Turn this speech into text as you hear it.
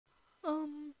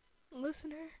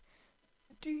listener,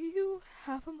 do you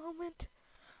have a moment?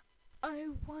 I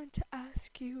want to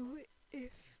ask you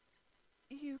if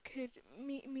you could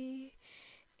meet me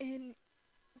in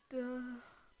the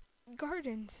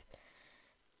gardens.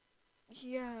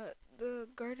 Yeah, the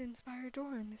gardens by our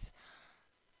dorms.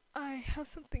 I have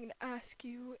something to ask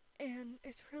you, and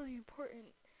it's really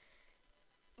important.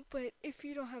 But if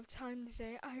you don't have time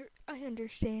today, I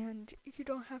understand. You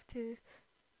don't have to.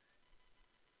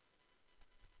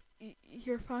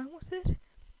 You're fine with it?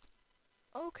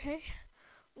 Okay,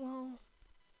 well,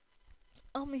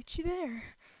 I'll meet you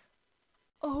there.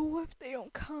 Oh, if they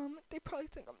don't come, they probably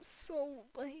think I'm so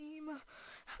lame.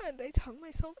 How did I talk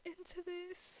myself into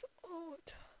this? Oh,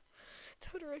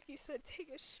 Todoroki said take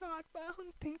a shot, but I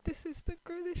don't think this is the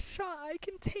greatest shot I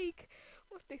can take.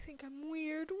 What if they think I'm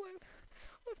weird? What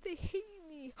if they hate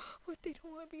me? What if they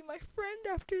don't want to be my friend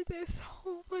after this?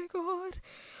 Oh my god.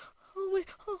 Oh my,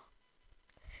 oh.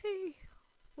 Hey,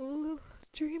 little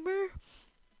dreamer.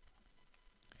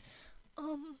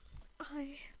 Um,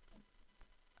 I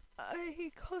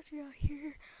called you out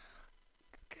here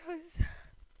because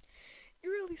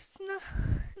you're really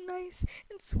nice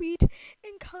and sweet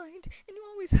and kind, and you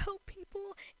always help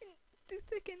people, and through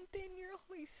thick and thin you're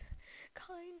always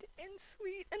kind and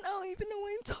sweet, and I don't even know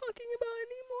what I'm talking about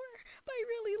anymore, but I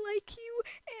really like you,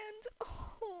 and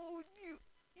oh,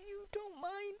 you don't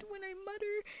mind when I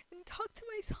mutter and talk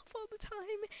to myself all the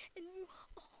time, and you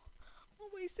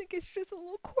always think it's just a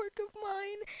little quirk of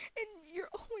mine, and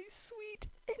you're always sweet,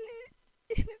 and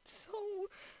it's so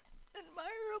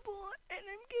admirable, and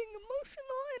I'm getting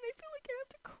emotional, and I feel like I have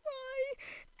to cry,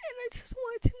 and I just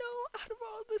wanted to know, out of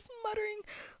all this muttering,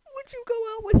 would you go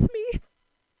out with me?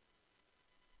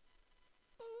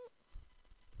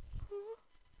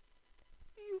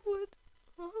 You would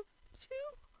love to?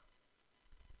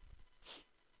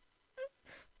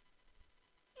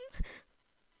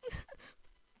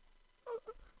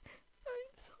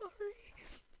 I'm sorry.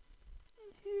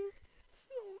 You're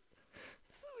so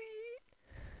sweet.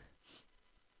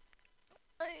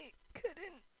 I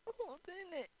couldn't hold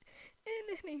in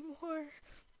anymore.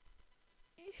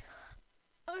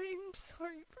 I'm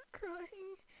sorry for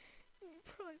crying. You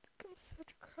probably think I'm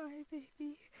such a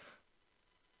crybaby.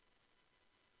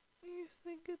 You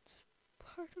think it's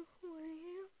part of who I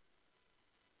am?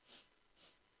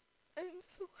 I'm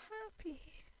so happy.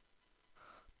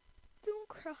 Don't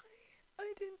cry.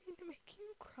 I didn't mean to make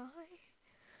you cry.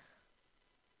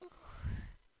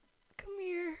 Come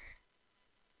here.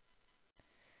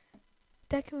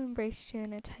 Deku embraced you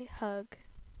in a tight hug.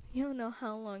 You don't know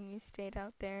how long you stayed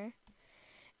out there.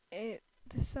 The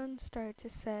sun started to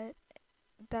set.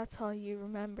 That's all you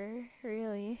remember,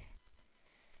 really.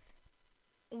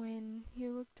 When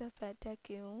you looked up at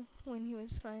Deku, when he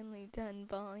was finally done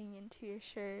falling into your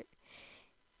shirt,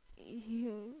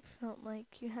 you felt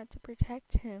like you had to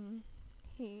protect him.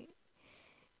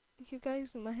 You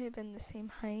guys might have been the same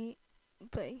height,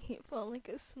 but he felt like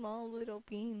a small little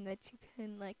being that you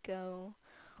couldn't let go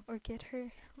or get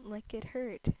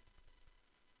hurt.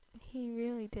 He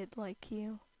really did like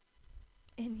you,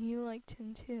 and you liked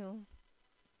him too.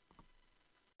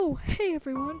 Oh, hey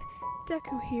everyone,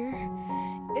 Deku here.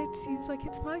 It seems like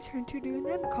it's my turn to do an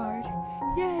end card.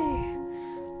 Yay!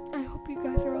 I hope you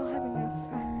guys are all having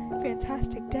a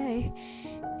fantastic day,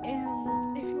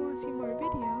 and if you want to see more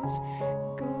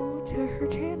videos, go to her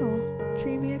channel,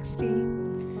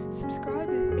 DreamyXD. Subscribe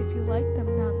if you like them